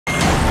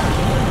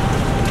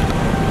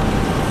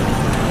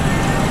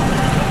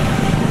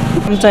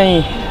नाम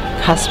चाहिँ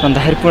खास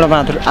भन्दाखेरि पूर्ण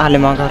बहादुर आले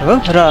मगर हो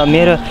र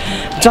मेरो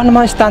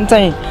जन्मस्थान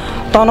चाहिँ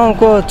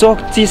तनहुँको चोक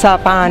चिसा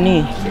पानी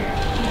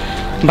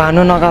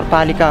भानु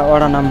नगरपालिका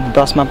वडा नम्बर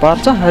 10 मा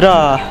पर्छ र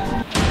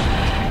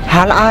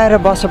हाल आएर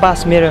बसोबास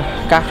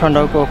मेरो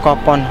काठमाडौँको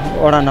कपन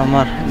वडा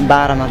नम्बर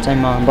 12 मा चाहिँ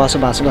म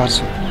बसोबास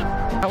गर्छु।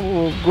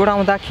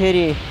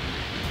 गुडाउँदाखेरि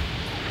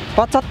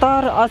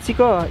 75-80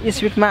 को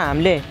स्पिडमा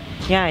हामीले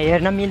यहाँ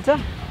हेर्न मिल्छ।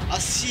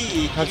 80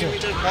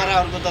 किलोमिटर पर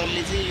आवरको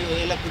दरले चाहिँ यो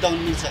यसलाई कुदाउन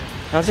मिल्छ।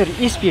 हजुर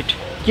स्पिड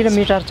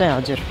किलोमिटर चाहिँ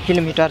हजुर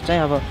किलोमिटर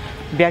चाहिँ अब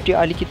ब्याट्री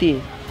अलिकति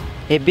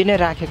हेभी नै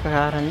राखेको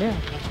कारणले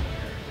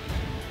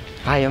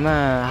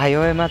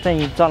हाइवेमा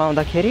चाहिँ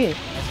चलाउँदाखेरि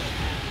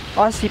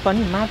 80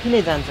 पनि माथि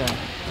नै जान्छ।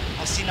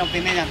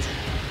 80-90 नै जान्छ।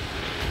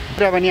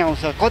 पुरा पनि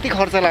आउँछ। कति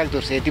खर्च लाग्दो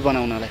रहेछ यति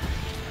बनाउनलाई?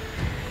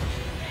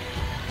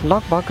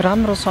 लगभग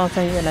राम्रोसँग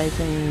चाहिँ यसलाई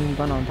चाहिँ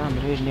बनाउँदा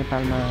हाम्रो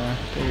नेपालमा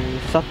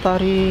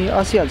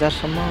 70-80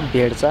 हजारसम्म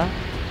भेट्छ।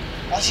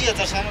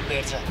 80,000 सम्म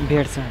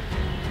भेट्छ।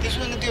 त्यसो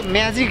भने त्यो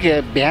म्याजिक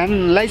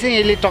भ्यानलाई चाहिँ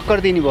यसले टक्कर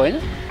दिने भएन?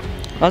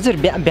 हजुर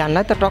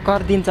भ्यानलाई त टक्कर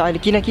दिन्छ अहिले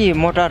किनकि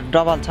मोटर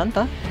डबल छ नि त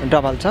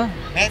डबल छ।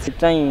 म्याजिक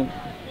चाहिँ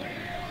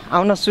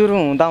आउन सुरु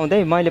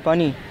हुँदाहुँदै मैले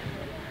पनि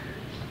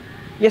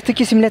यस्तो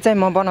किसिमले चाहिँ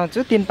म बनाउँछु,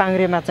 3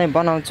 पाङ्ग्रेमा चाहिँ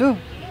बनाउँछु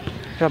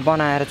र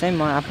बनाएर चाहिँ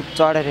म आफू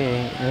चढेर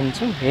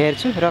हिँड्छु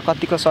हेर्छु र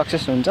कतिको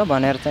सक्सेस हुन्छ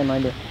भनेर चाहिँ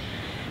मैले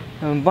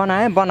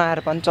बनाएर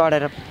पनि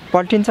चढेर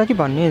पल्टिन्छ कि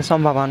भन्ने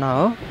सम्भावना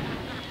हो।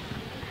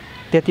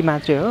 त्यति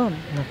मात्रै हो,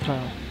 नत्र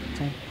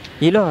चाहिँ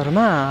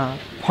हिलोहरूमा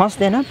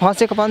फस्दैन,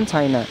 फसेको पनि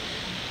छैन।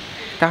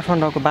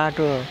 काठमाडौँको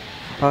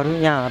बाटोहरू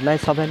यहाँहरूलाई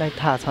सबैलाई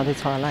थाहा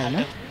छँदैछ होला होइन।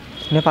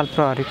 नेपाल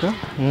प्रहरीको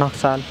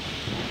नक्सल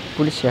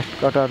पुलिस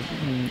हेडक्वार्टर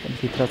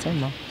भित्र चाहिँ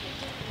म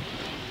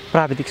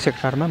प्राविधिक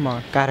सेक्टरमा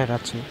म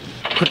कार्यरत छु।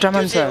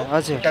 खुट्टामा छ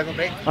हजुर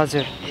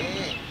हजुर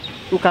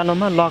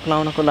उकालोमा लक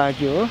लाउनको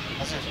लागि हो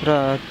र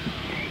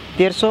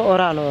 1300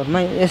 ओह्रालोहरूमा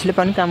यसले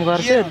पनि काम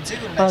गर्छ।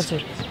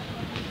 हजुर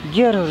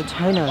गियरहरू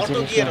छैन हजुर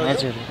यसमा।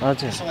 हजुर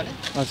हजुर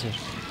हजुर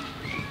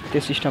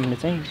त्यो सिस्टमले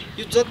चाहिँ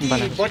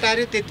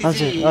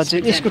हजुर हजुर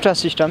स्कुटर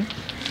सिस्टम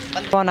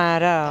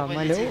बनाएर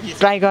मैले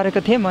ट्राई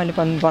गरेको थिएँ। मैले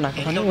पनि बनाएको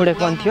पनि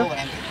उडेको पनि थियो।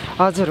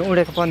 हजुर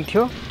उडेको पनि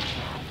थियो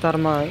तर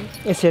म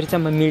यसरी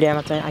चाहिँ म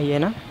मिडियामा चाहिँ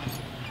आइएन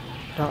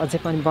र अझै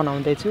पनि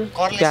बनाउँदैछु।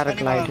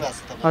 प्याराग्लाइड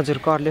हजुर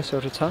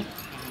कर्लेसहरू छ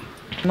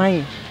नै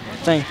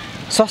चाहिँ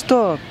सस्तो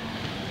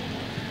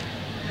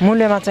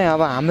मूल्यमा चाहिँ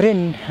अब हाम्रै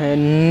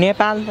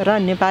नेपाल र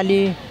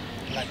नेपालीहरूको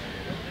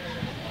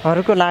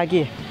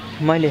लागि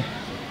मैले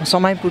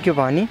समय पुग्यो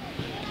भने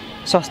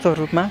सस्तो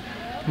रूपमा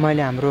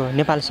मैले हाम्रो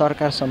नेपाल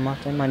सरकारसम्म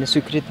चाहिँ मैले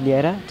स्वीकृति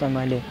लिएर चाहिँ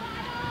मैले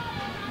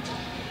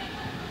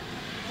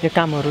यो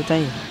कामहरू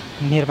चाहिँ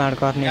निर्माण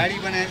गर्ने।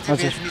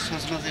 हजुर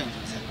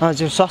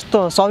हजुर सस्तो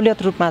सहुलियत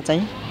रूपमा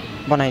चाहिँ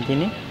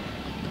बनाइदिने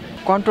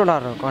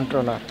कन्ट्रोलर हो।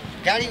 कन्ट्रोलर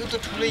गाडीको त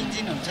ठुलो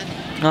इन्जिन हुन्छ नि।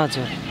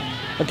 हजुर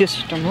त्यो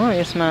सिस्टम हो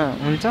यसमा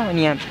हुन्छ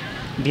अनि यहाँ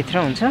भित्र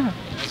हुन्छ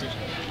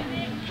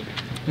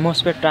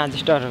मोसफेट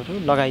ट्रान्जिस्टरहरू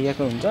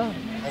लगाइएको हुन्छ।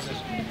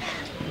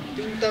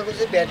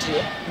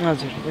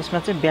 हजुर यसमा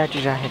चाहिँ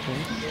ब्याट्री राखेको हो।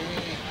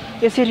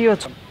 यसरी यो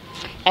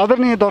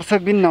आदरणीय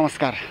दर्शकबिन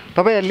नमस्कार।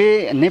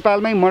 तपाईहरुले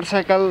नेपालमै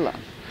मोटरसाइकल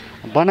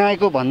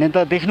बनाएको भन्ने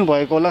त देख्नु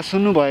भएको होला,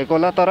 सुन्नु भएको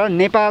होला, तर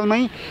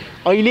नेपालमै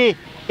अहिले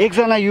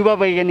एकजना युवा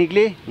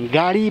वैज्ञानिकले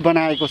गाडी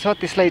बनाएको छ,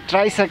 त्यसलाई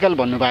ट्राइसाइकल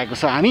भन्नुभएको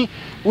छ। हामी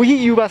उही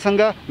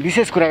युवासँग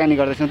विशेष कुराकानी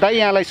गर्दैछौँ।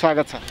 दाइ यहाँलाई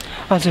स्वागत छ।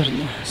 हजुर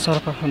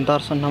सर्वप्रथम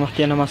दर्शक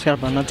नमस्ते नमस्कार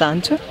भन्न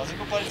चाहन्छु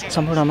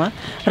सम्पूर्णमा।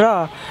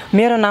 र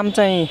मेरो नाम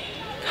चाहिँ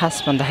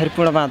खास भन्दाखेरि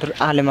पूर्ण बहादुर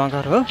आले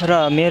मगर हो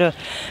र मेरो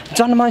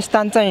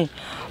जन्मस्थान चाहिँ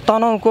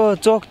तनहुँको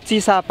चोक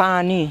चिसा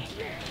पानी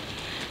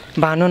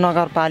भानु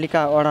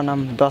नगरपालिका वडा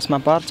नम्बर 10 मा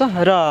पर्छ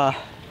र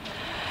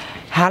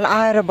हाल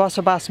आएर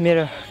बसोबास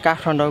मेरो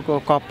काठमाडौँको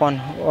कपन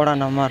वडा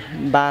नम्बर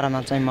 12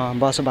 मा चाहिँ म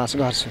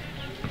बसोबास गर्छु।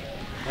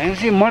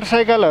 भनेपछि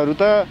मोटरसाइकलहरू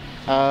त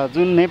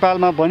जुन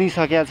नेपालमा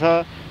बनिसकेको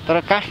छ, तर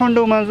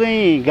काठमाडौँमा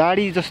चाहिँ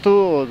गाडी जस्तो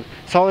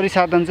सवारी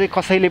साधन चाहिँ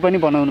कसैले पनि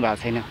बनाउनु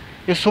भएको छैन।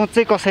 यो सोच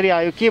चाहिँ कसरी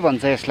आयो, के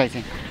भन्छ यसलाई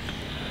चाहिँ?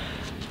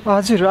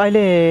 हजुर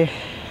अहिले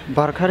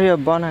भर्खरै यो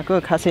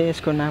बनाएको खासै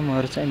यसको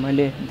नामहरू चाहिँ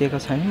मैले दिएको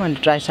छैन। मैले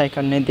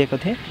ट्राइसाइकल नै दिएको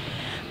थिएँ।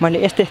 मैले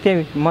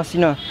यस्तै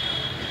मसिनो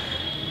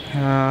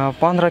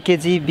 15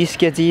 केजी 20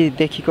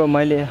 केजीदेखिको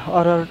मैले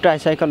अरू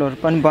ट्राइसाइकलहरू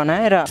पनि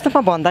बनाएँ र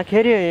यस्तोमा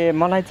भन्दाखेरि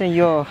मलाई चाहिँ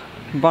यो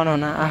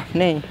बनाउन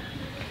आफ्नै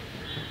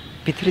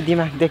भित्री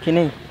दिमागदेखि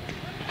नै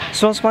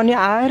सोच पनि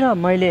आयो र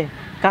मैले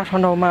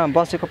काठमाडौँमा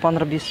बसेको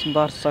 15-20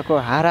 वर्षको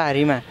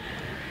हाराहारीमा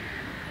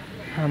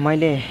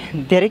मैले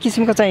धेरै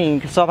किसिमको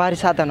चाहिँ सवारी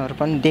साधनहरू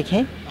पनि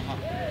देखेँ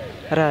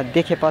र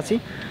देखेपछि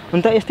हुन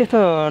त यस्तो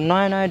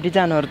नयाँ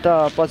डिजाइनहरू त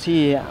पछि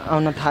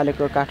आउन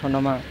थालेको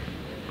काठमाडौँमा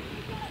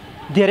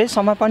धेरै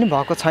समय पनि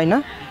भएको छैन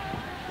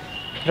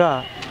र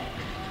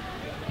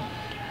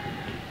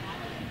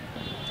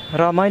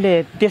मैले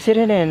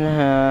त्यसरी नै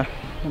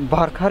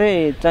भर्खरै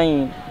चाहिँ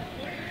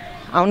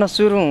आउन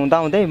सुरु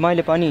हुँदाहुँदै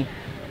मैले पनि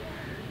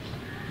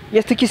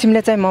यस्तो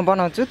किसिमले चाहिँ म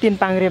बनाउँछु, 3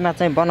 पाङ्ग्रेमा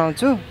चाहिँ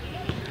बनाउँछु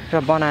र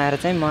बनाएर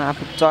चाहिँ म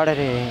आफू चढेर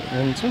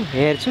हिँड्छु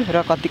हेर्छु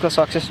र कतिको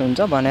सक्सेस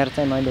हुन्छ भनेर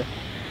चाहिँ मैले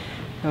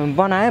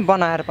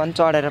बनाएर पनि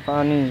चढेर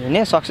पनि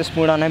हिँडेँ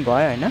सक्सेसपूर्ण नै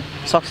भयो होइन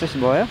सक्सेस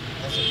भयो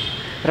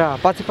र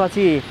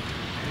पछि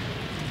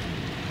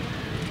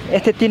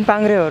यस्तै 3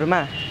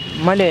 पाङ्ग्रेहरूमा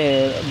मैले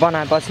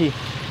बनाएपछि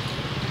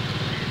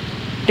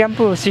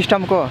टेम्पो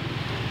सिस्टमको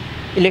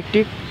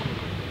इलेक्ट्रिक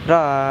र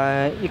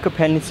इको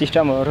फ्रेन्डली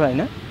सिस्टमहरू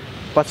होइन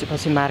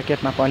पछि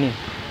मार्केटमा पनि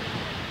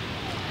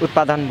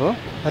उत्पादन भयो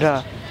र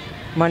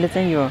मैले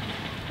चाहिँ यो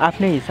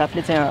आफ्नै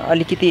हिसाबले चाहिँ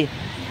अलिकति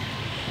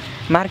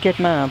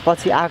मार्केटमा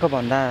पछि आएको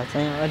भन्दा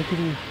चाहिँ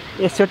अलिकति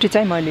एकचोटि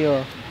चाहिँ मैले यो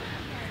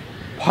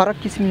फरक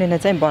किसिमले नै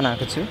चाहिँ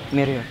बनाएको छु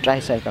मेरो यो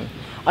ट्राइसाइकल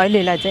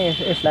अहिलेलाई चाहिँ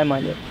यसलाई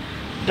मैले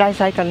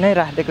ट्राइसाइकल नै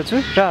राखेको छु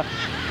र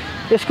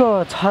यसको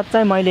छत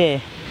चाहिँ मैले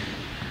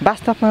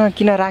वास्तवमा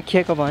किन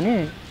राखिएको भने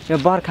यो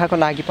बर्खाको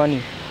लागि पनि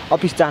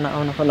अफिस जान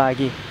आउनको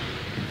लागि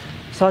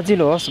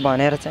सजिलो होस्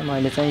भनेर चाहिँ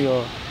मैले चाहिँ यो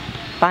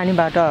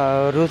पानीबाट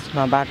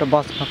रोजमाबाट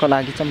बच्नको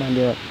लागि चाहिँ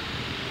मैले यो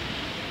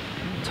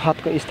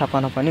छतको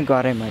स्थापना पनि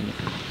गरेँ मैले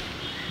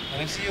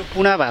यो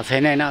पुना भएको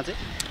छैन होइन अझै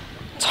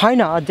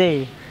छैन अझै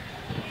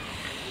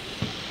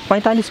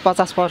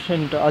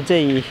 45-50%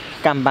 अझै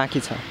काम बाँकी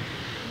छ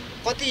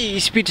कति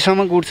स्पिडसम्म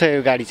गुड्छ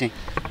यो गाडी चाहिँ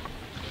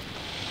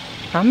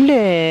हामीले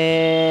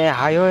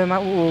हाइवेमा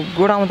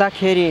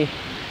गुडाउँदाखेरि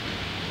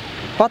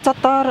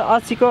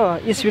 75-80 को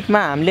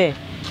स्पिडमा हामीले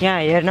यहाँ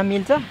हेर्न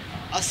मिल्छ 80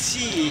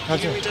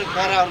 किलोमिटर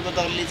पर आवरको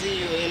दरले चाहिँ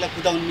यो यसलाई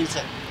कुदाउन मिल्छ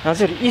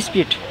हजुर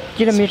स्पिड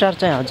किलोमिटर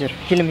चाहिँ हजुर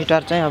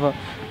किलोमिटर चाहिँ अब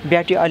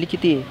ब्याट्री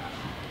अलिकति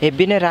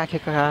हेभी नै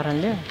राखेको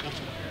कारणले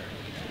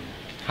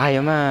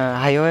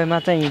हाइवेमा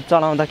चाहिँ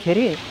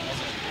चलाउँदाखेरि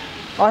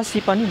 80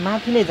 पनि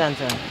माथि नै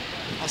जान्छ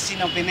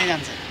 80-90 नै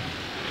जान्छ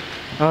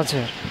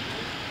हजुर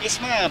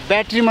यसमा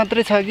ब्याट्री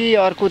मात्रै छ कि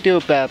अर्को त्यो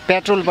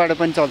पेट्रोलबाट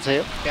पनि चल्छ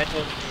यो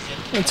पेट्रोल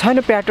छैन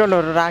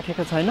पेट्रोलहरू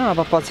राखेको छैन अब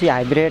पछि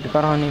हाइब्रिड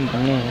गराउने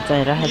भन्ने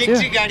चाहिँ राखेको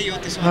छु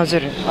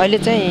हजुर अहिले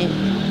चाहिँ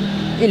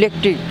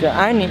इलेक्ट्रिक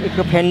आयो नि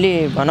इको फ्रेन्डली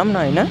भनौँ न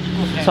होइन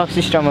सब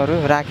सिस्टमहरू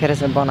राखेर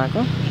चाहिँ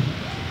बनाएको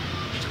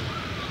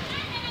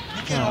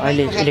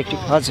अहिले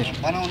इलेक्ट्रिक हजुर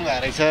बनाउनु भएको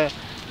रहेछ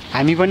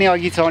हामी पनि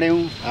अघि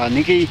चढ्यौँ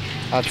निकै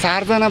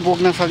 4 जना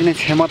बोक्न सक्ने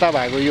क्षमता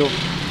भएको यो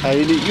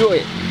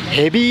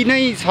हेभी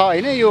नै छ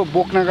होइन यो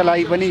बोक्नको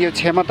लागि पनि यो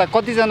क्षमता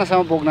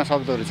कतिजनासम्म बोक्न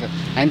सक्दो रहेछ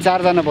हामी 4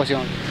 जना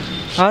बस्यौँ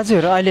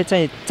हजुर अहिले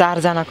चाहिँ 4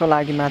 जनाको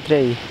लागि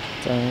मात्रै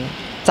चाहिँ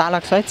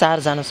चालक सहित 4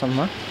 जनासम्म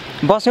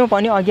बस्यौँ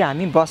पनि अघि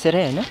हामी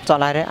बसेरै होइन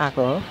चलाएरै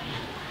आएको हो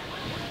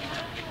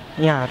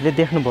यहाँहरूले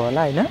देख्नुभयो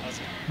होला होइन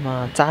म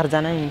 4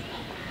 जना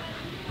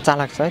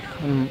चालक सहित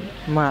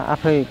म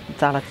आफै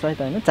चालक सहित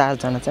होइन 4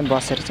 जना चाहिँ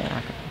बसेर चाहिँ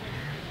आएको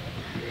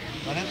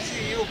भनेपछि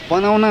यो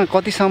बनाउन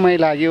कति समय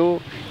लाग्यो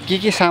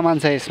के सामान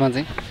छ यसमा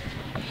चाहिँ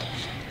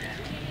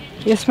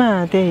यसमा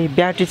त्यही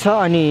ब्याट्री छ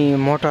अनि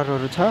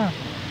मोटरहरू छ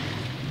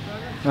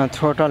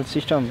थ्रोटल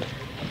सिस्टम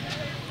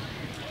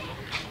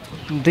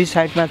 2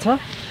 साइडमा छ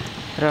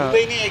र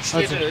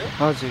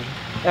हजुर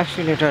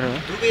एक्सिलेटर हो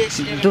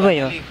दुवै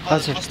हो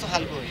हजुर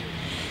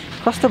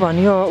कस्तो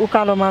भन्यो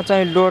उकालोमा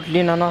चाहिँ लोड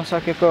लिन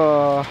नसकेको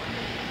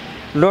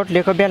लोड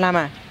लिएको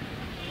बेलामा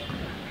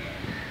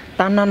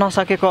तान्न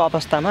नसकेको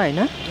अवस्थामा होइन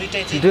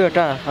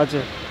दुईवटा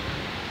हजुर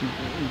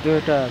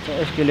दुईवटा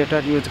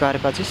एक्सिलेटर युज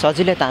गरेपछि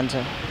सजिलै तान्छ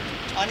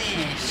अनि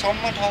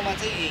सम्म ठाउँमा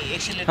चाहिँ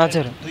एक्सिलेटर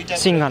हजुर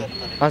सिङ्गल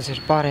हजुर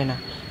परेन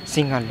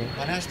सिङ्गलले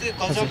भनेपछि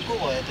गजबको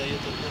भयो त यो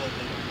त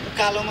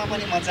उकालोमा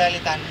पनि मजाले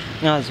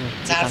तान्ने हजुर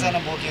 4 जना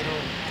बोकेर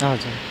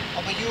हजुर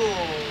अब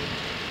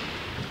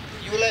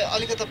योलाई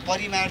अलिकति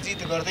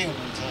परिमार्जित गर्दै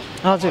हुनुहुन्छ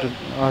हजुर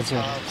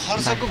हजुर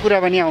खर्चको कुरा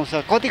पनि आउँछ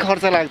कति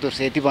खर्च लाग्दो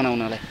रहेछ यति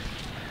बनाउनलाई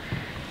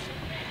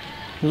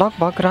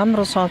लगभग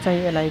राम्रोसँग चाहिँ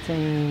यसलाई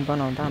चाहिँ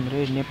बनाउँदा हाम्रो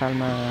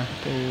नेपालमा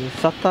त्यही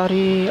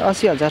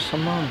 70-80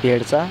 हजारसम्म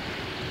भेट्छ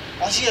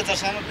 80,000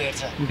 सम्म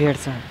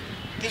भेट्छ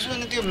त्यसो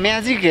भने त्यो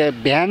म्याजिक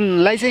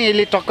भ्यानलाई चाहिँ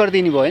यसले टक्कर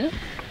दिने भयो होइन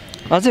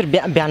हजुर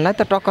भ्यानलाई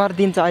त टक्कर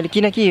दिन्छ अहिले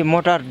किनकि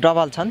मोटर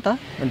डबल छ नि त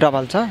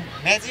डबल छ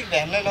म्याजिक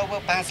भ्यानलाई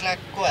लगभग 5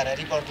 लाखको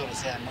हाराहारी पर्दो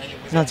रहेछ मैले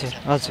बुझेँ हजुर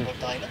हजुर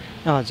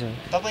हजुर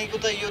तपाईँको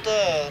त यो त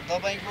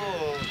तपाईँको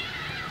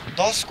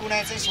 10 गुणा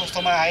चाहिँ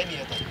सस्तोमा आयो नि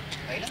यो त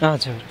होइन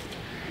हजुर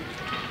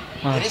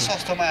धेरै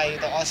सस्तोमा आयो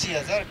त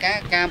 80,000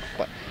 कहाँ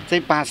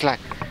चाहिँ 5 लाख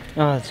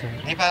हजुर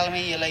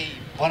नेपालमै यसलाई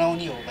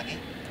बनाउने हो भने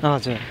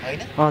हजुर होइन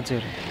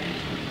हजुर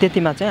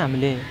त्यतिमा चाहिँ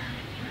हामीले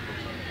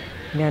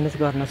म्यानेज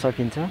गर्न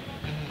सकिन्छ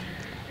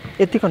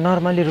यतिको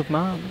नर्मली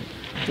रूपमा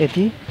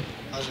यति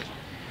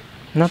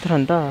नत्र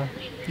भने त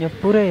यो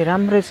पुरै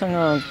राम्रैसँग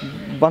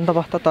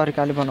बन्दोबस्त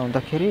तरिकाले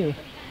बनाउँदाखेरि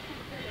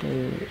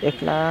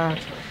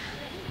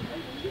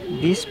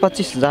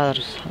 1,20-25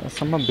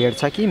 हजारसम्म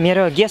भेट्छ कि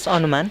मेरो गेस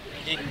अनुमान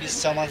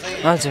 1,20 चाहिँ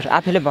हजुर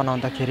आफैले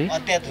बनाउँदाखेरि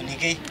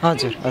अत्याधुनिकै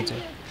हजुर हजुर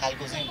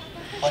खालको चाहिँ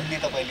बन्ने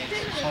तपाईँले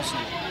सोच्नु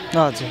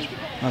हजुर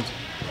हजुर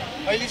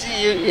अहिले चाहिँ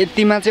यो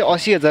यतिमा चाहिँ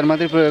 80,000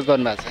 मात्रै प्रयोग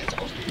गर्नुभएको छ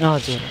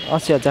हजुर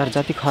 80,000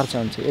 जति खर्च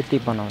हुन्छ यति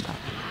बनाउँदा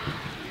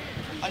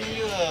अनि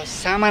यो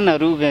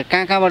सामानहरू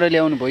कहाँबाट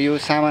ल्याउनु भयो यो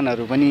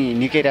सामानहरू पनि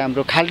निकै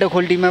राम्रो खाल्टो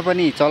खोल्टीमा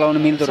पनि चलाउनु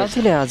मिल्दो रहेछ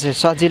सजिलै हजुर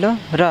सजिलो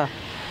र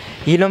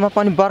हिलोमा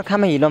पनि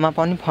बर्खामा हिलोमा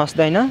पनि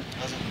फस्दैन,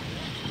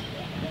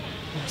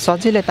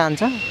 सजिलै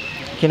तान्छ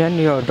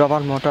किनभने यो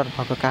डबल मोटर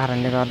भएको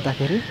कारणले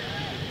गर्दाखेरि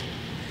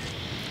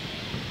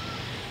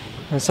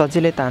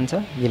सजिलै तान्छ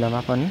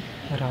हिलोमा पनि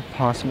र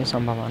फस्ने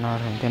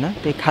सम्भावनाहरू हुँदैन।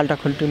 त्यही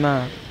खाल्टाखुल्टीमा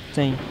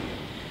चाहिँ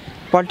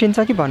पल्टिन्छ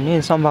कि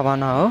भन्ने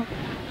सम्भावना हो,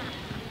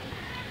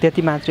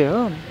 त्यति मात्रै हो।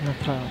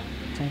 नत्र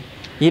चाहिँ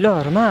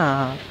हिलोहरूमा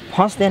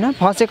फस्दैन,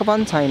 फसेको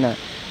पनि छैन।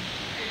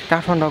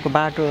 काठमाडौँको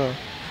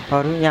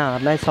बाटोहरू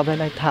यहाँहरूलाई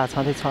सबैलाई थाहा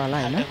छँदैछ होला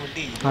होइन?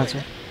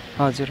 हजुर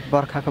हजुर,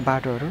 बर्खाको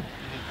बाटोहरू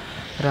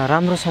र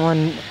राम्रोसँग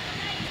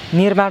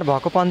निर्माण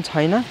भएको पनि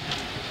छैन।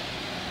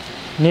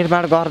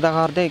 निर्माण गर्दा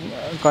गर्दै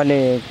कहिले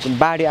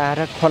बाढी आएर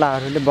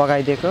खोलाहरूले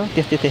बगाइदिएको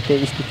त्यस्तै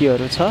त्यस्तै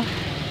स्थितिहरू छ।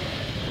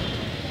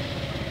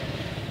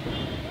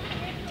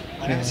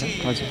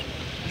 हजुर,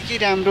 निकै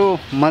राम्रो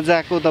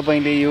मजाको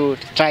तपाईँले यो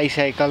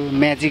ट्राइसाइकल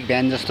म्याजिक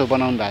भ्यान जस्तो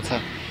बनाउनु भएको छ।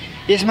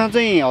 यसमा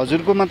चाहिँ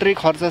हजुरको मात्रै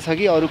खर्च छ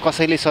कि अरू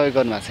कसैले सहयोग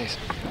गर्नुभएको छ?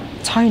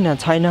 छैन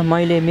छैन,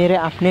 मैले मेरो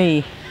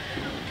आफ्नै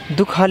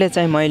दुःखले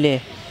चाहिँ मैले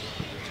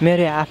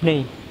मेरो आफ्नै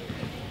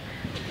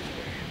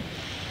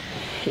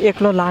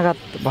एक्लो लागत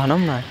भनौँ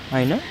न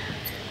होइन,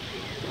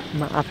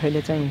 म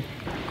आफैले चाहिँ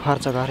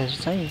खर्च गरेर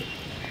चाहिँ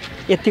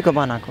यतिको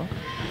बनाएको।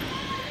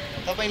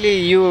 तपाईँले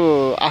यो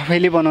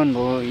आफैले बनाउनु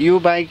भयो, यो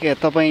बाइक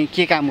तपाईँ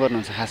के काम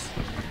गर्नुहुन्छ खास?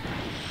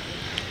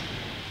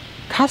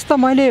 खास त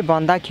मैले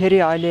भन्दाखेरि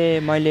अहिले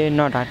मैले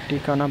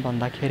नढाँटिकन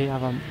भन्दाखेरि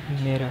अब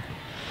मेरो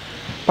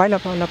पहिला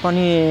पहिला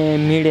पनि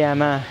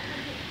मिडियामा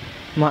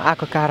म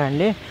आएको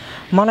कारणले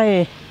मलाई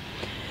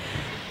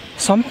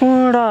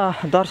सम्पूर्ण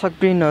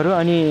दर्शकवृन्दहरू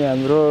अनि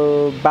हाम्रो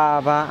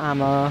बाबा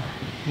आमा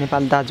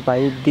नेपाली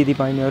दाजुभाइ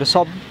दिदीबहिनीहरू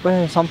सबै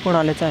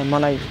सम्पूर्णले चाहिँ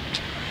मलाई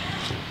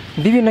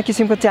विभिन्न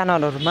किसिमको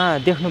च्यानलहरूमा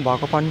देख्नु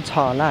भएको पनि छ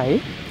होला है,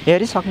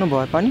 हेरिसक्नु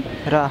भयो पनि।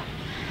 र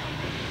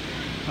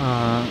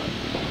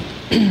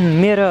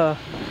मेरो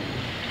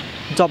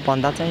जब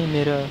भन्दा चाहिँ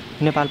मेरो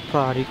नेपाल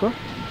प्रहरीको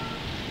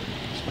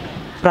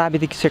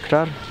प्राविधिक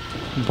सेक्टर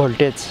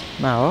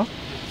भोल्टेजमा हो।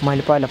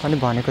 मैले पहिला पनि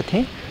भनेको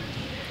थिएँ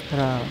र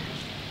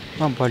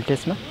म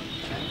भोल्टेजमा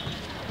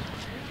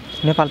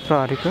नेपाल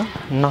प्रहरीको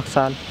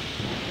नक्सल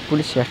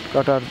पुलिस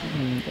हेडक्वार्टर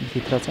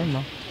भित्र चाहिँ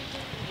म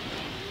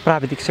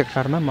प्राविधिक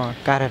सेक्टरमा म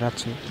कार्यरत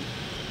छु।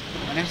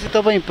 भनेपछि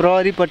तपाईँ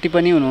प्रहरीपट्टि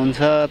पनि हुनुहुन्छ,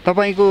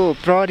 तपाईँको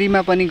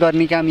प्रहरीमा पनि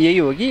गर्ने काम यही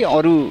हो कि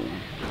अरू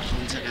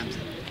हुन्छ काम?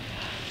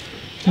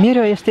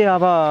 मेरो यस्तै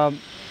अब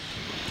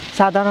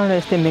साधारण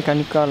यस्तै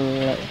मेकानिकल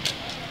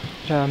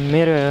र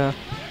मेरो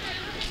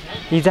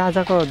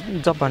हिजोआजको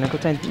जब भनेको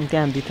चाहिँ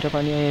त्यहाँभित्र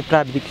पनि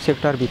प्राविधिक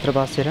सेक्टरभित्र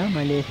बसेर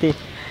मैले यस्तै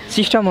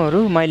सिस्टमहरू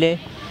मैले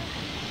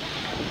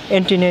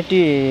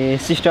इन्टरनेटी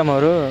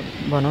सिस्टमहरू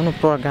भनौँ न,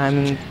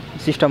 प्रोग्रामिङ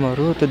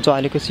सिस्टमहरू, त्यो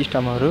जलेको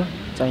सिस्टमहरू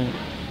चाहिँ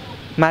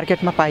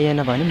मार्केटमा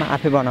पाइएन भने म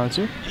आफै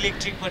बनाउँछु।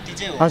 इलेक्ट्रिकपट्टि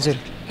चाहिँ हजुर,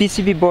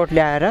 पिसिबी बोर्ड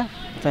ल्याएर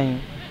चाहिँ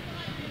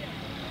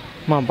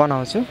म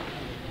बनाउँछु।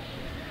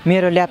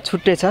 मेरो ल्याब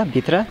छुट्टै छ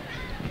भित्र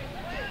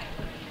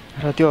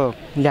र त्यो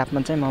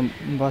ल्याबमा चाहिँ म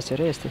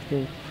बसेर यस्तै यस्तै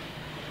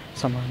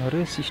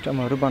सामानहरू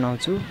सिस्टमहरू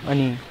बनाउँछु।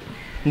 अनि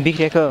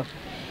बिग्रेको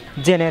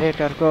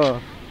जेनेरेटरको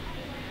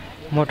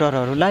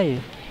मोटरहरूलाई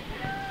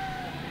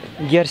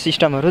गियर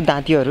सिस्टमहरू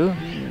दाँतीहरू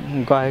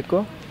गएको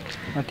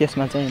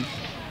त्यसमा चाहिँ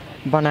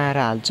बनाएर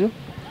हाल्छु।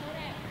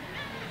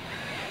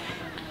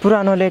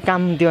 पुरानोले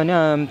काम दियो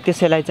भने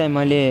त्यसैलाई चाहिँ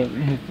मैले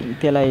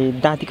त्यसलाई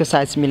दाँतीको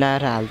साइज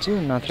मिलाएर हाल्छु,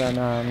 नत्र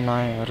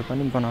नयाँहरू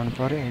पनि बनाउनु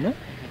पऱ्यो होइन।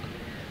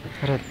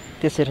 र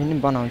त्यसरी नै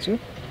बनाउँछु।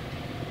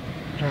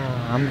 र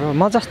हाम्रो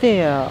म जस्तै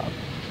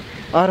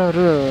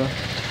अरू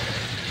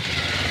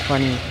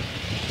पनि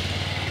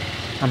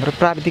हाम्रो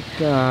प्राविधिक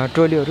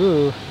टोलीहरू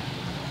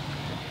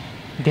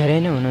धेरै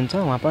नै हुनुहुन्छ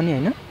उहाँ पनि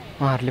होइन,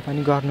 उहाँहरूले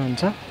पनि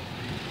गर्नुहुन्छ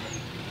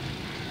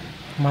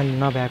मैले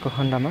नभएको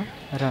खण्डमा।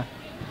 र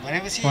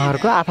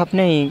उहाँहरूको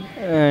आफ्नै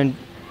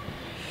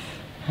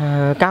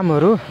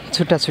कामहरू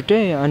छुट्टा छुट्टै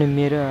अनि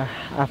मेरो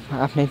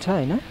आफ्नै छ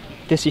होइन।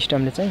 त्यो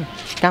सिस्टमले चाहिँ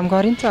काम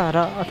गरिन्छ र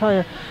अथवा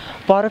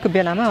परेको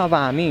बेलामा अब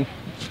हामी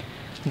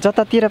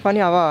जतातिर पनि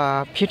अब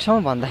फिट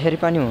छौँ भन्दाखेरि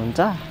पनि हुन्छ।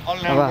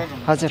 अब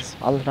हजुर,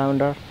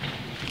 अलराउन्डर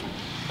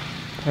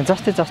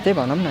जस्तै जस्तै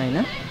भनौँ न होइन।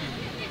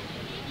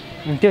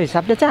 त्यो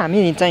हिसाबले चाहिँ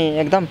हामी चाहिँ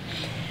एकदम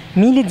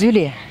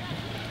मिलिजुली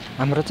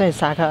हाम्रो चाहिँ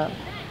शाखा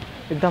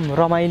एकदम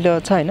रमाइलो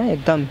छ होइन,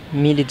 एकदम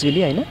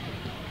मिलिजुली होइन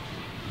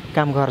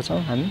काम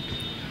गर्छौँ हामी।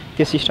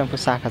 त्यो सिस्टमको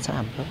शाखा छ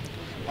हाम्रो।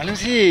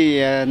 भनेपछि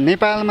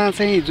नेपालमा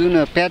चाहिँ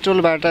जुन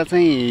पेट्रोलबाट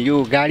चाहिँ यो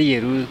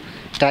गाडीहरू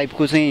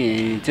टाइपको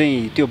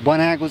चाहिँ त्यो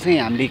बनाएको चाहिँ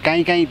हामीले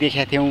कहीँ कहीँ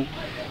देखेका थियौँ।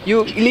 यो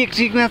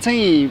इलेक्ट्रिकमा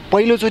चाहिँ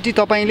पहिलोचोटि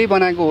तपाईँले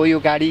बनाएको हो यो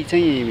गाडी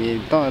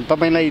चाहिँ?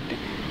 तपाईँलाई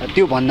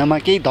त्यो भन्नमा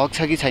केही धक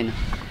छ कि छैन?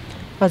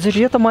 हजुर,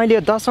 यो त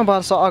मैले 10औं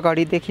वर्ष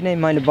अगाडिदेखि नै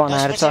मैले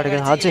बनाएर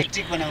चढेको। हजुर,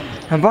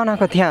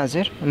 बनाएको थिएँ।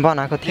 हजुर,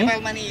 बनाएको थिएँ।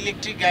 नेपालमा नि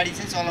इलेक्ट्रिक गाडी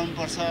चाहिँ चलाउनु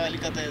पर्छ,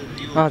 अलिकति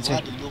यो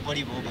धुलो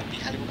बढी भयो भन्ने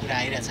खालको कुरा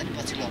आइरहेछ नि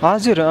पछिल्लो।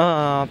 हजुर,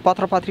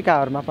 पत्र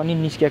पत्रिकाहरूमा पनि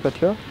निस्केको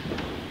थियो।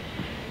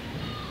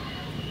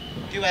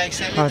 त्यो बाहेक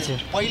हजुर,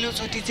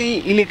 पहिलोचोटि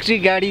चाहिँ इलेक्ट्रिक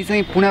गाडी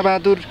चाहिँ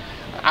पुर्णबहादुर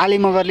आले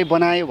मगरले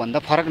बनायो भन्दा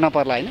फरक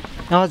नपर्ला होइन?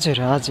 हजुर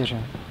हजुर,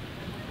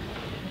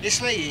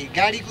 यसलाई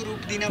गाडीको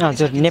रूप दिन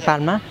हजुर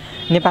नेपालमा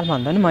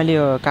भन्दा नि मैले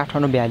यो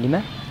काठमाडौँ भ्यालीमा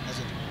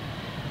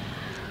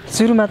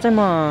सुरुमा चाहिँ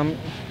म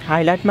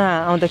हाइलाइटमा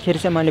आउँदाखेरि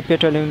चाहिँ मैले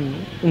पेट्रोलियम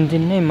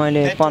इन्जिन नै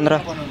मैले 15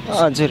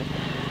 हजुर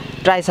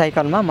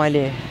ट्राइसाइकलमा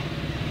मैले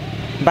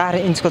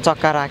 12 इन्चको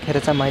चक्का राखेर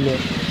चाहिँ मैले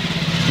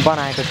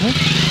बनाएको थिएँ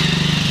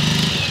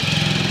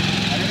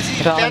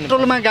र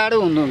पेट्रोलमा गाह्रो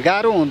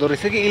हुँदो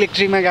रहेछ कि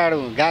इलेक्ट्रिकमा गाह्रो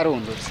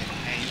हुँदो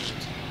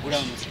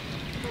रहेछ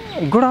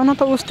गुडाउन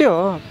त उस्तै हो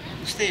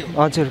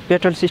हजुर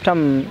पेट्रोल सिस्टम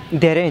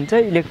धेरै हुन्छ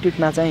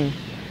इलेक्ट्रिकमा चाहिँ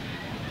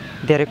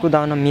धेरै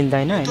कुदाउन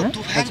मिल्दैन हैन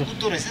हजुर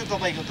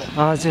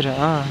हजुर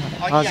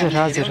हजुर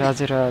हजुर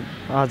हजुर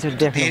हजुर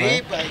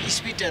देख्नुभयो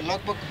स्पिड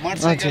लगभग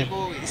मोटरसाइकलको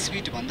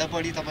स्पिड भन्दा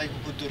बढी तपाईको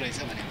कुद्दो रहेछ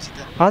भनेपछि त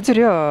हजुर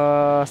यो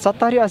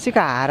 70 80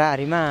 का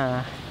हाराहारीमा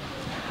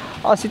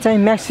 80 चाहिँ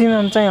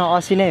म्याक्सिमम चाहिँ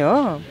 80 नै हो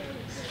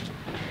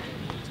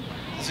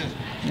हजुर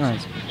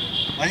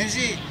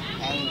भनेपछि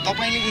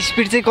तपाईले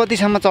स्पिड चाहिँ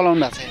कतिसम्म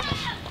चलाउनु भएको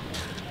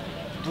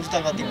छ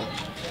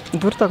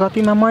द्रुत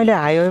गतिमा मैले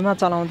हाइवेमा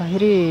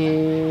चलाउँदाखेरि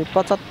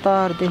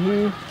 75 देखि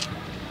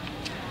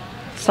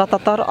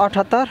 77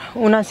 78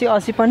 79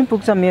 80 पनि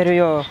पुग्छ मेरो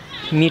यो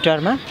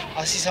मिटरमा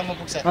 80 सम्म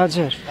पुग्छ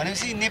हजुर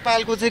भनेपछि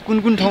नेपालको चाहिँ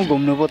कुन ठाउँ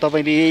घुम्नुभयो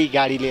तपाईले यही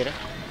गाडी लिएर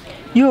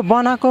यो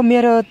बनाएको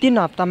मेरो 3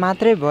 हप्ता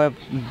मात्रै भयो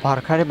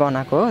भर्खरै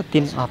बनाएको हो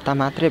 3 हप्ता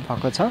मात्रै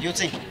भएको छ यो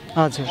चाहिँ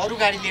हजुर अरु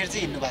गाडी लिएर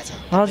चाहिँ हिँड्नु भएको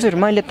छ हजुर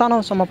मैले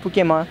तनहुँसम्म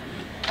पुगे म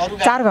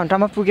 4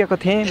 घण्टामा पुगेको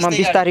थिएँ म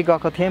बिस्तारै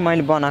गएको थिएँ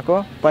मैले बनाएको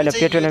पहिला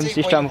पेट्रोलियम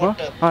सिस्टमको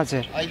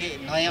हजुर अहिले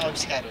नयाँ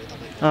आविष्कार हो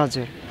तपाईको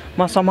हजुर म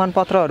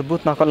सम्मानपत्रहरू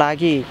बुझ्नको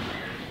लागि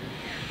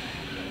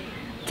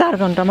 4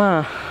 घण्टामा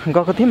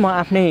गएको थिएँ म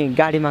आफ्नै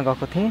गाडीमा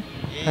गएको थिएँ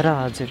र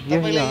हजुर यो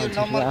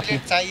नम्बर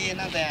प्लेट चाहिएन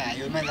त्यहाँ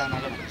हाइवेमा जानलाई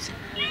भनेपछि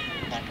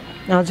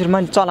हजुर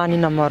मैले चलानी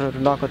नम्बरहरू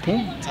लगाएको थिएँ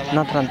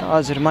नत्र त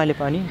हजुर मैले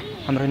पनि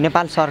हाम्रो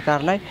नेपाल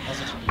सरकारलाई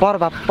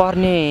प्रभाव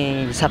पर्ने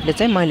हिसाबले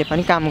चाहिँ मैले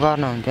पनि काम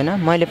गर्न हुन्थेन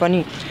मैले पनि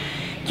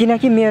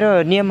किनकि मेरो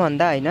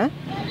नियमभन्दा हैन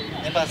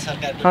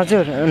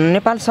हजुर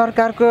नेपाल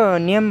सरकारको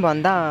नियम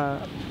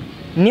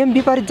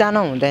विपरीत जान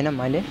हुँदैन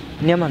मैले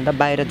नियमभन्दा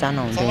बाहिर जान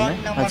हुँदैन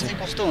हजुर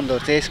कस्तो हुँदो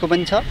रहेछ यसको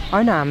पनि छ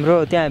हैन हाम्रो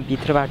त्यहाँ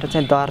भित्रबाट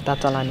चाहिँ दर्ता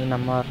चलानी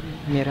नम्बर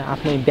मेरो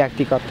आफ्नै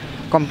व्यक्तिगत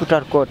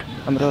कम्प्युटर कोड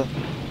हाम्रो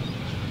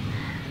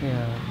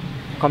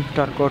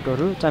कम्प्युटर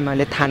कोडहरू चाहिँ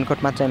मैले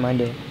थानकोटमा चाहिँ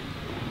मैले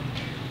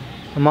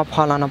म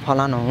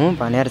फलाना हुँ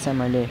भनेर चाहिँ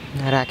मैले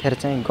राखेर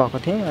चाहिँ गएको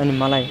थिएँ अनि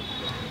मलाई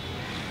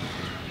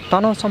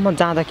तनहुँसम्म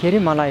जाँदाखेरि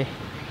मलाई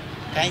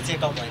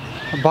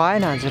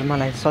भएन हजुर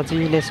मलाई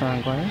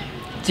सजिलैसँग गएँ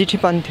चिठी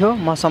पनि थियो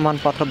म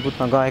सम्मानपत्र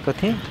बुथमा गएको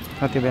थिएँ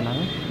त्यो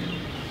बेलामा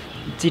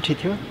चिठी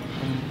थियो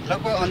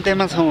लगभग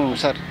अन्त्यमा छौँ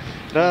सर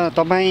र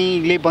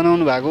तपाईले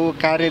बनाउनु भएको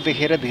कार्य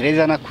देखेर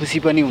धेरैजना खुसी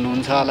पनि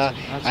हुनुहुन्छ होला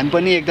हामी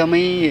पनि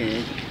एकदमै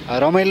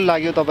रमाइलो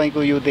लाग्यो तपाईको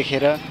यो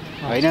देखेर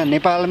हैन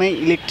नेपालमै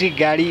इलेक्ट्रिक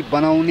गाडी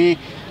बनाउने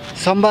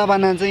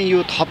सम्भावना चाहिँ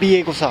यो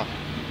थपिएको छ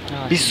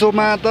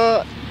विश्वमा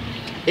त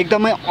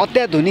एकदमै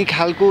अत्याधुनिक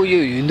खालको यो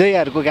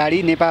हिँड्दैहरूको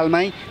गाडी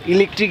नेपालमै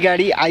इलेक्ट्रिक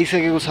गाडी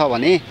आइसकेको छ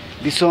भने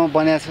विश्वमा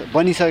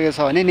बनिसकेको छ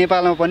भने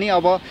नेपालमा पनि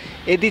अब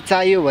यदि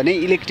चाहियो भने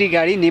इलेक्ट्रिक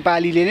गाडी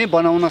नेपालीले नै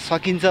बनाउन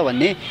सकिन्छ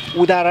भन्ने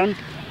उदाहरण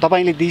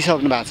तपाईले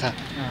दिइसक्नु भएको छ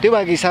त्यो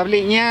भएको हिसाबले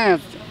यहाँ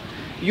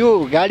यो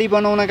गाडी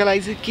बनाउनका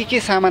लागि चाहिँ के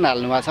सामान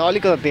हाल्नु भएको छ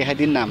अलिकति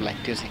देखाइदिनु न हामीलाई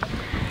त्यो चाहिँ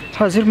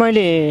हजुर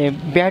मैले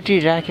ब्याट्री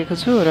राखेको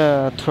छु र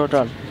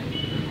थ्रोटल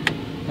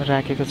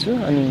राखेको छु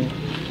अनि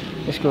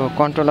यसको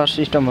कन्ट्रोलर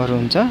सिस्टमहरू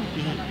हुन्छ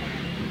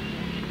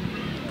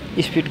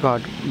स्पिड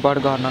बढ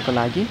गर्नको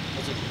लागि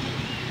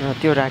र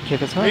त्यो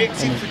राखिएको छ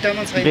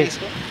ब्रेक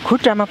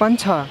खुट्टामा पनि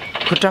छ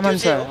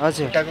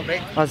हजुर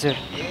हजुर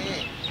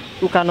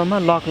उकालोमा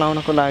लक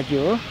लाउनको लागि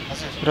हो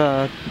र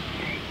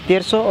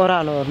 1300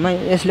 ओह्रालोहरूमा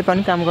यसले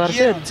पनि काम गर्छ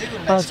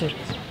हजुर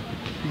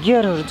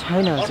गियरहरू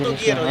छैन हजुर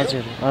यसमा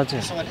हजुर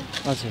हजुर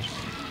हजुर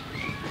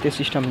त्यो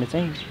सिस्टमले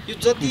चाहिँ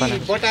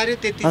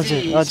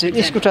हजुर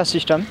हजुर स्कुटर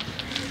सिस्टम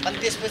अनि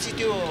त्यसपछि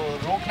त्यो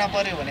रोक्न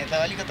पर्यो भने त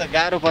अलिकति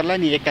गाह्रो पर्ला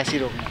नि 81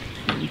 रोक्न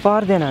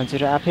पर्दैन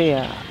हजुर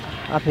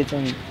आफै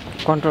चाहिँ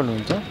कन्ट्रोल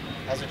हुन्छ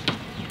हजुर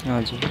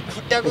हजुर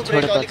खुट्टाको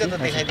ब्रेक अलिकति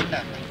देखाइदिनु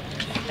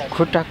न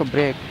खुट्टाको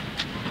ब्रेक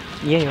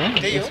यही हो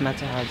यसमा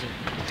चाहिँ हजुर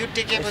त्यो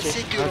टेकेपछि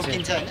त्यो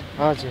रोकिन्छ हैन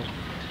हजुर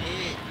ए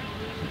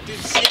त्यो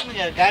सेम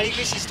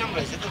गाडीकै सिस्टम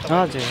रहेछ त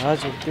हजुर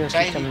हजुर त्यो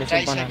सिस्टमले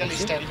चाहिँ बनाएको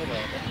स्टाइलको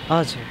भयो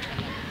हजुर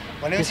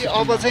भनेपछि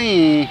अब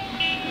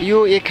चाहिँ यो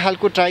एक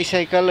खालको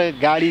ट्राइसाइकल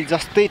गाडी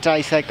जस्तै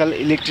ट्राइसाइकल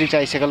इलेक्ट्रिक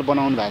ट्राइसाइकल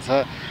बनाउनु भएको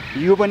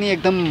छ यो पनि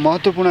एकदम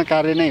महत्त्वपूर्ण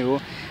कार्य नै हो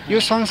यो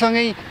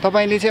सँगसँगै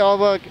तपाईले चाहिँ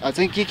अब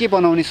चाहिँ के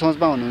बनाउने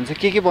सोचमा हुनुहुन्छ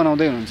के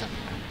बनाउँदै हुनुहुन्छ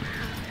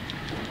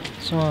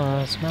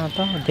सोचमा त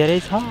धेरै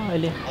छ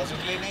अहिले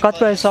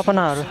कतिपय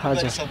सपनाहरू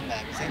हजुर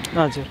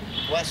हजुर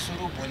वा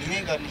सुरु भोलि नै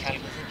गर्ने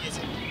खालको चाहिँ के छ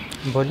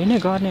भोलि नै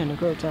गर्ने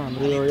भनेको चाहिँ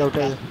हाम्रो यो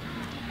एउटा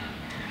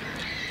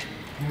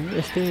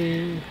यस्तै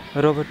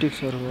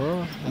रोबोटिक्सहरू हो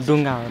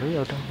डुङ्गाहरू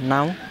एउटा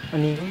नाउ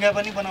अनि डुङ्गा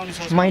पनि बनाउने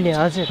सोच मैले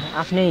हजुर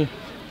आफ्नै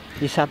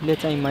हिसाबले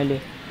चाहिँ मैले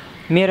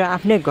मेरो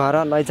आफ्नै घर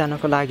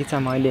लैजानको लागि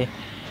चाहिँ मैले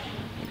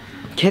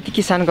खेती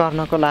किसान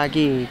गर्नको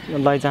लागि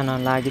लैजान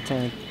लागि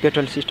चाहिँ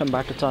पेट्रोल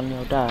सिस्टमबाट चल्ने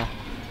एउटा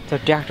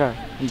चाहिँ ट्र्याक्टर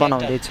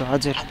बनाउँदैछु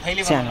हजुर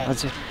सानो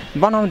हजुर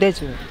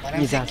बनाउँदैछु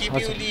इजाज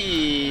हजुर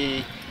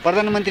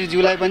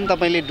प्रधानमन्त्रीज्यूलाई पनि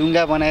तपाईँले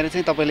ढुङ्गा बनाएर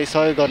चाहिँ तपाईँले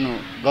सहयोग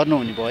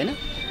गर्नुहुने भयो होइन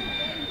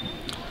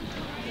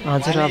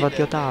हजुर अब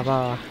त्यो त अब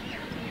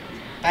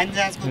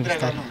पानीजहाजको कुरा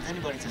गर्नुहुन्छ नि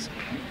बढी जसो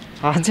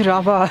हजुर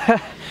अब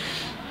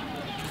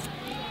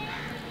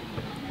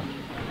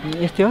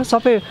यस्तै हो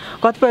सबै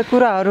कतिपय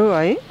कुराहरू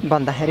है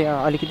भन्दाखेरि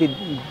अलिकति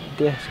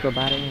देशको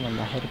बारेमा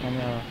भन्दाखेरि पनि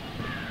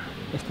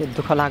यस्तै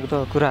दुःख लाग्दो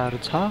कुराहरू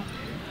छ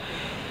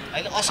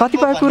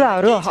कतिपय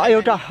कुराहरू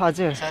एउटा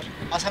हजुर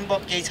असम्भव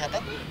केही छ त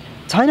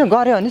छैन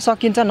गऱ्यो भने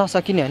सकिन्छ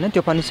नसकिने होइन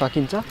त्यो पनि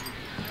सकिन्छ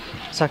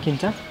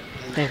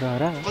त्यही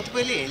भएर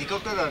कतिपयले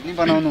हेलिकप्टरहरू नि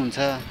बनाउनुहुन्छ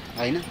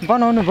होइन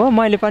बनाउनु भयो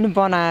मैले पनि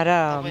बनाएर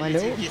मैले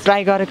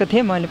ट्राई गरेको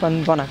थिएँ मैले पनि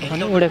बनाएको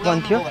पनि उडेको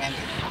पनि थियो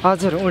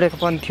हजुर उडेको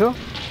पनि थियो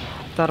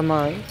तर म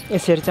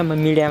यसरी चाहिँ म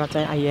मिडियामा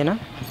चाहिँ आइएन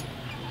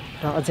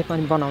र अझै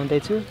पनि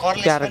बनाउँदैछु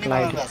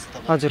प्याराग्लाइड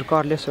हजुर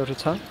कर्लेसहरू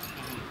छ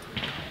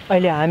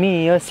अहिले हामी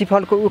यो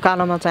सिफलको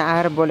उकालोमा चाहिँ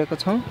आएर बोलेको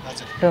छौँ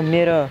र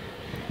मेरो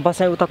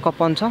बसाइ उता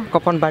कपन छ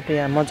कपनबाट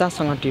यहाँ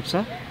मजासँग टिप्छ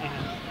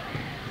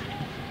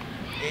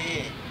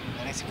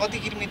कति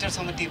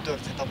किलोमिटरसम्म टिप्दो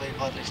रहेछ तपाईँ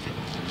कर्लेसले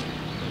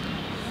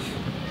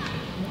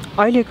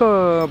अहिलेको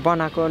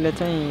बनाएकोले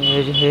चाहिँ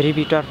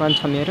हेरिबिटर पनि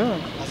छ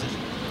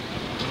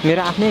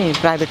मेरो आफ्नै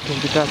प्राइभेट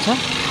हेरिबिटर छ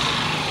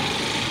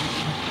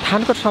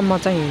थानकोटसम्म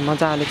चाहिँ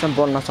मजाले चाहिँ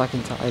बोल्न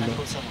सकिन्छ अहिले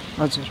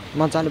हजुर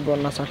मजाले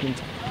बोल्न सकिन्छ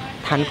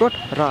थानकोट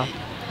र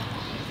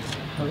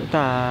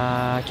उता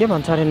के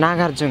भन्छ अरे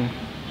नागार्जुङ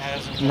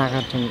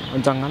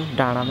जङ्गल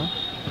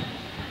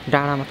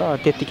डाँडामा त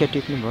त्यत्तिकै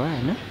टिप्नु भयो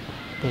होइन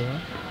त्यही हो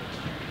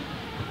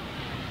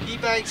यी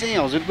बाहेक चाहिँ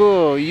हजुरको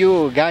यो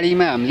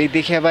गाडीमा हामीले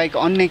देखिया बाहेक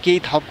अन्य केही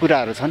थप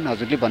कुराहरू छन्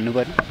हजुरले भन्नु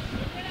पर्ने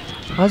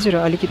हजुर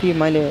अलिकति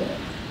मैले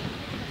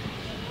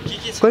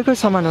कोही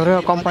सामानहरू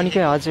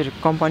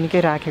कम्पनीकै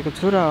राखेको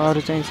छु र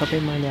अरू चाहिँ सबै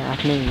मैले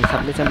आफ्नै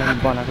हिसाबले चाहिँ मैले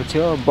बनाएको छु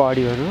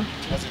बडीहरू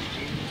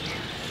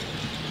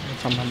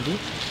सम्बन्धी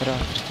र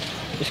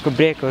यसको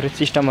ब्रेकहरू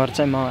सिस्टमहरू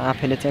चाहिँ म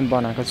आफैले चाहिँ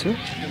बनाएको छु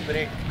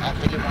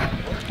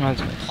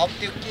हजुर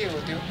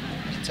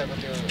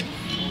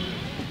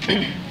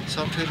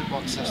सफ्टवेयर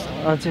बक्स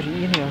हजुर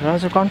यिनीहरू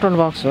हजुर कन्ट्रोल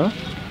बक्स हो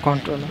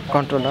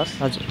कन्ट्रोलर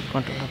हजुर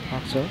कन्ट्रोलर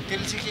बक्स हो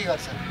त्यसले के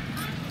गर्छ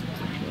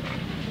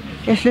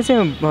यसले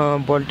चाहिँ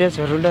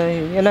भोल्टेजहरूलाई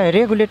यसलाई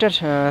रेगुलेटर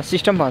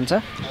सिस्टम भन्छ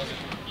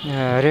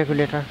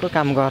रेगुलेटरको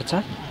काम गर्छ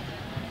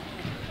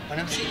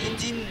भनेपछि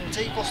इन्जिन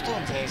चाहिँ कस्तो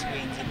हुन्छ यसको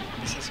इन्जिन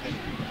विशेष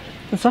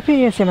गरी सबै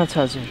यसैमा छ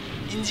हजुर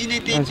इन्जिनै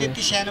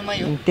त्यति सानोमै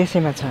हो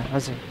त्यसैमा छ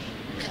हजुर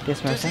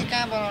त्यसमा छ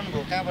कहाँ बनाउनु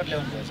भयो कहाँबाट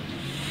ल्याउनु भयो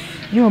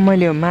यो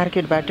मैले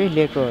मार्केटबाटै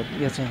लिएको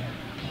यो चाहिँ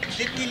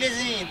त्यतिले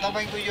चाहिँ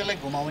तपाईँको योलाई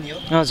घुमाउने हो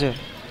हजुर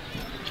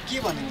के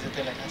भनिन्छ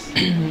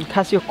त्यसलाई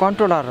खास यो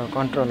कन्ट्रोलर हो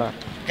कन्ट्रोलर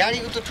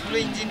गाडीको त ठुलो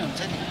इन्जिन हुन्छ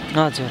नि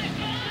हजुर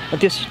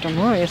त्यो सिस्टम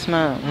हो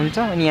यसमा हुन्छ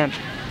अनि यहाँ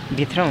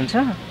भित्र हुन्छ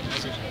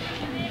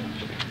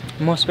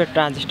मोसफेट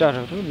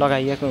ट्रान्जिस्टरहरू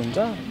लगाइएको हुन्छ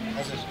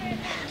हजुर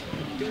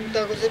त्यो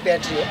उताको चाहिँ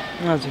ब्याट्री हो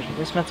हजुर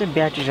यसमा चाहिँ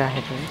ब्याट्री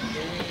राखेको हो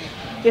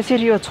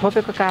यसरी यो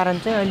छोपेको कारण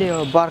चाहिँ अहिले यो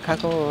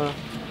बर्खाको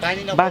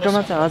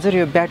बाटोमा चाहिँ हजुर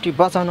यो ब्याट्री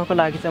बचाउनको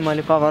लागि चाहिँ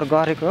मैले कभर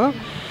गरेको हो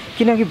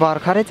किनकि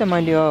भर्खरै चाहिँ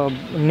मैले यो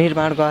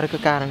निर्माण गरेको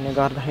कारणले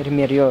गर्दाखेरि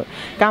मेरो यो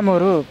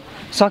कामहरू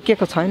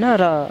सकिएको छैन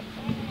र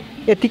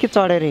यतिकै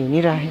चढेर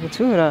हिँडिराखेको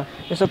छु र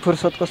यसो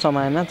फुर्सदको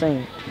समयमा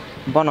चाहिँ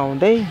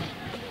बनाउँदै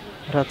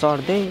र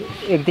चढ्दै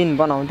एक दिन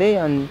बनाउँदै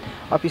अनि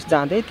अफिस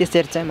जाँदै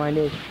त्यसरी चाहिँ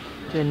मैले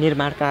त्यो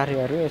निर्माण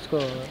कार्यहरू यसको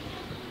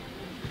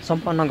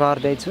सम्पन्न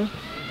गर्दैछु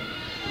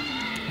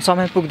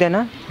समय पुग्दैन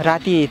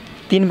राति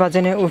 3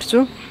 बजे नै उठ्छु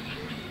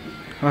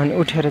अनि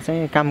उठेर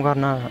चाहिँ काम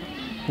गर्न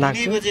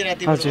लाग्छु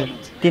हजुर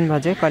 3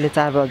 बजे कहिले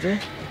 4 बजे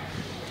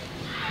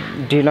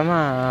ढिलोमा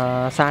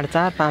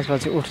 4:30 5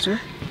 बजे उठ्छु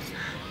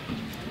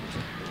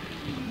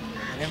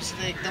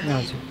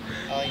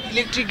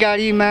इलेक्ट्रिक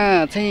गाडीमा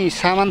चाहिँ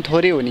सामान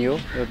थोरै हुने हो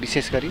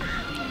विशेष गरी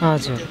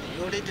हजुर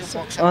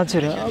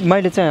हजुर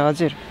मैले चाहिँ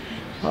हजुर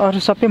अरू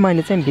सबै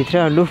मैले चाहिँ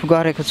भित्र लुफ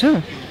गरेको छु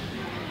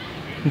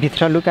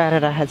भित्र लुकाएर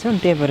राखेको छु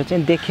त्यही भएर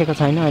चाहिँ देखेको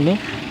छैन अहिले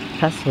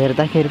खास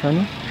हेर्दाखेरि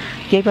पनि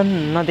केही पनि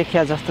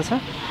नदेखिया जस्तो छ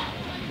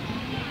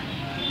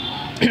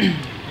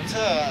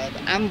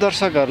आम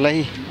दर्शकहरूलाई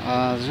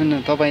जुन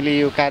तपाईँले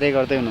यो कार्य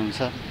गर्दै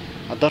हुनुहुन्छ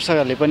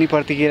दर्शकहरूले पनि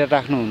प्रतिक्रिया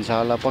राख्नुहुन्छ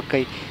होला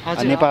पक्कै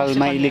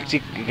नेपालमा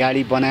इलेक्ट्रिक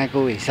गाडी बनाएको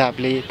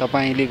हिसाबले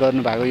तपाईँले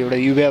गर्नुभएको एउटा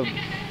युवा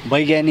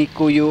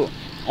वैज्ञानिकको यो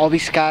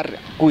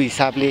आविष्कारको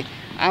हिसाबले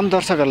आम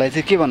दर्शकहरूलाई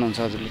चाहिँ के भन्नुहुन्छ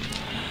हजुरले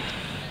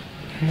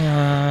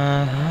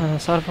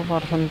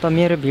सर्वप्रथम त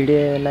मेरो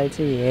भिडियोलाई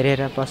चाहिँ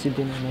हेरेर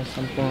बसिदिनु हुने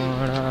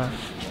सम्पूर्ण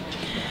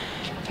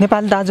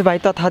नेपाली दाजुभाइ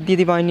तथा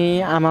दिदीबहिनी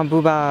आमा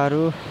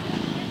बुबाहरू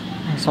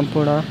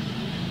सम्पूर्ण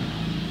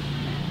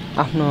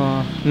आफ्नो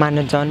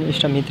मान्यजन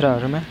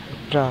इष्टमित्रहरूमा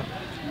र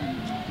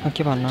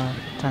के भन्न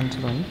चाहन्छु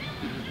भने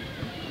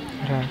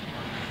र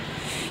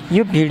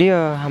यो भिडियो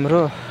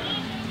हाम्रो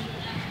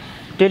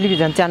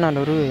टेलिभिजन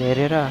च्यानलहरू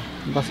हेरेर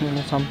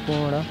बस्नुहुने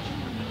सम्पूर्ण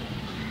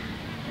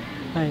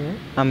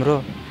हाम्रो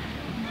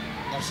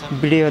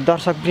भिडियो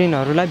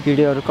दर्शकवृन्दहरूलाई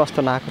भिडियोहरू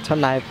कस्तो लागेको छ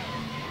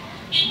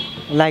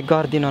लाइक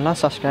गरिदिनु होला,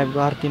 सब्सक्राइब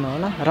गरिदिनु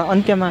होला। र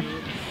अन्त्यमा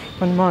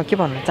पनि म के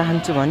भन्न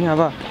चाहन्छु भने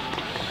अब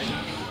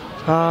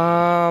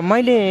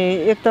मैले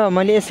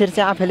यसरी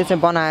चाहिँ आफैले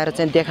चाहिँ बनाएर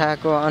चाहिँ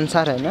देखाएको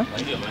अनुसार होइन,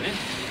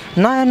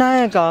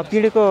 नयाँ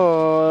पिँढीको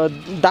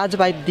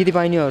दाजुभाइ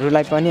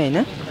दिदीबहिनीहरूलाई पनि होइन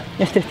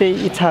यस्तै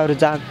इच्छाहरू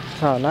जाग्छ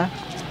होला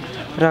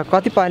र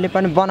कतिपयले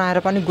पनि बनाएर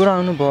पनि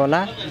गुडाउनु भयो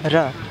होला र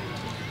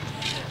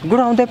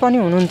गुडाउँदै पनि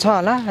हुनुहुन्छ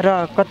होला र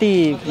कति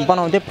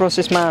बनाउँदै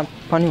प्रोसेसमा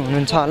पनि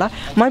हुनुहुन्छ होला।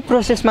 मै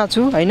प्रोसेसमा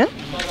छु होइन,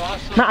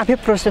 म आफै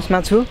प्रोसेसमा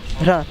छु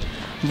र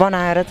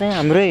बनाएर चाहिँ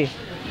हाम्रै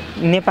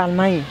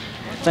नेपालमै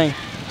चाहिँ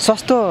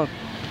सस्तो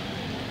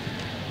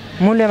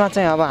मूल्यमा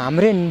चाहिँ अब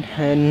हाम्रै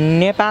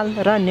नेपाल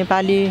र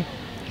नेपालीहरूको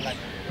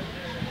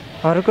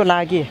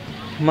लागि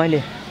मैले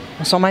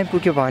समय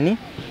पुग्यो भने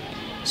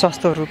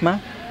सस्तो रूपमा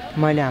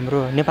मैले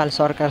हाम्रो नेपाल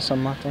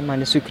सरकारसम्म चाहिँ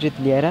मैले स्वीकृति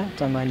लिएर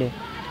चाहिँ मैले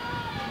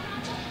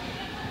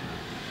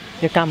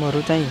यो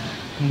कामहरू चाहिँ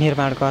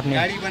निर्माण गर्ने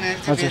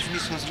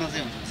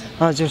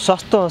हजुर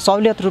सस्तो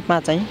सहुलियत रूपमा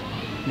चाहिँ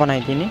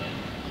बनाइदिने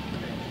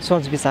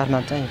सोच विचारमा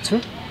चाहिँ छु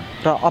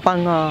र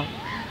अपाङ्ग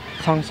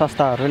सङ्घ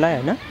संस्थाहरूलाई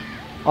होइन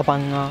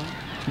अपाङ्ग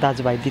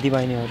दाजुभाइ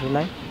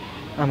दिदीबहिनीहरूलाई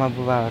आमा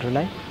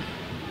बुबाहरूलाई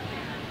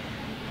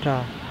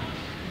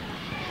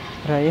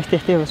र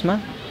यस्तै उसमा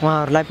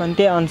उहाँहरूलाई पनि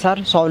त्यही अनुसार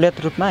सहुलियत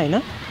रूपमा होइन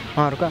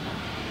उहाँहरूको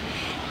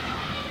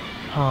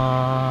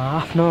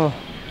आफ्नो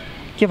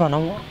के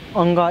भनौँ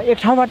अङ्ग एक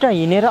ठाउँबाट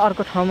हिँडेर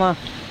अर्को ठाउँमा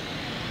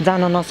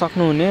जान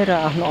नसक्नुहुने र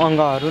आफ्नो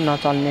अङ्गहरू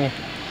नचल्ने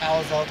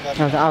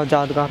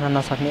आवतजावत गर्न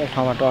नसक्ने एक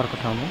ठाउँबाट अर्को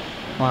ठाउँमा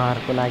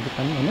उहाँहरूको लागि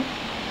पनि होइन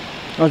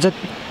अझ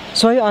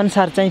सोही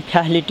अनुसार चाहिँ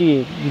फ्यासिलिटी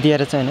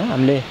दिएर चाहिँ होइन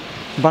हामीले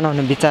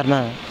बनाउने विचारमा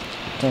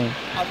चाहिँ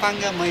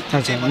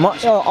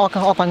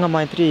अपाङ्ग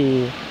मैत्री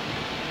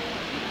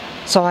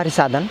सवारी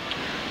साधन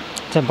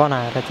चाहिँ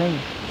बनाएर चाहिँ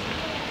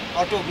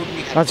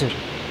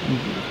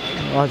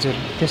हजुर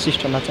त्यो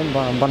सिस्टममा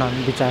चाहिँ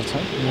बनाउने विचार छ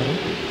मेरो।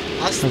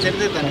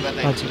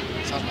 हजुर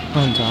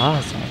हुन्छ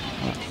हस्।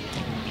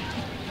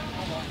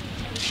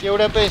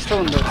 एउटा त यस्तो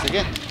हुँदो रहेछ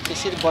क्या,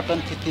 त्यसरी बटन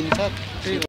थिचिन्छ।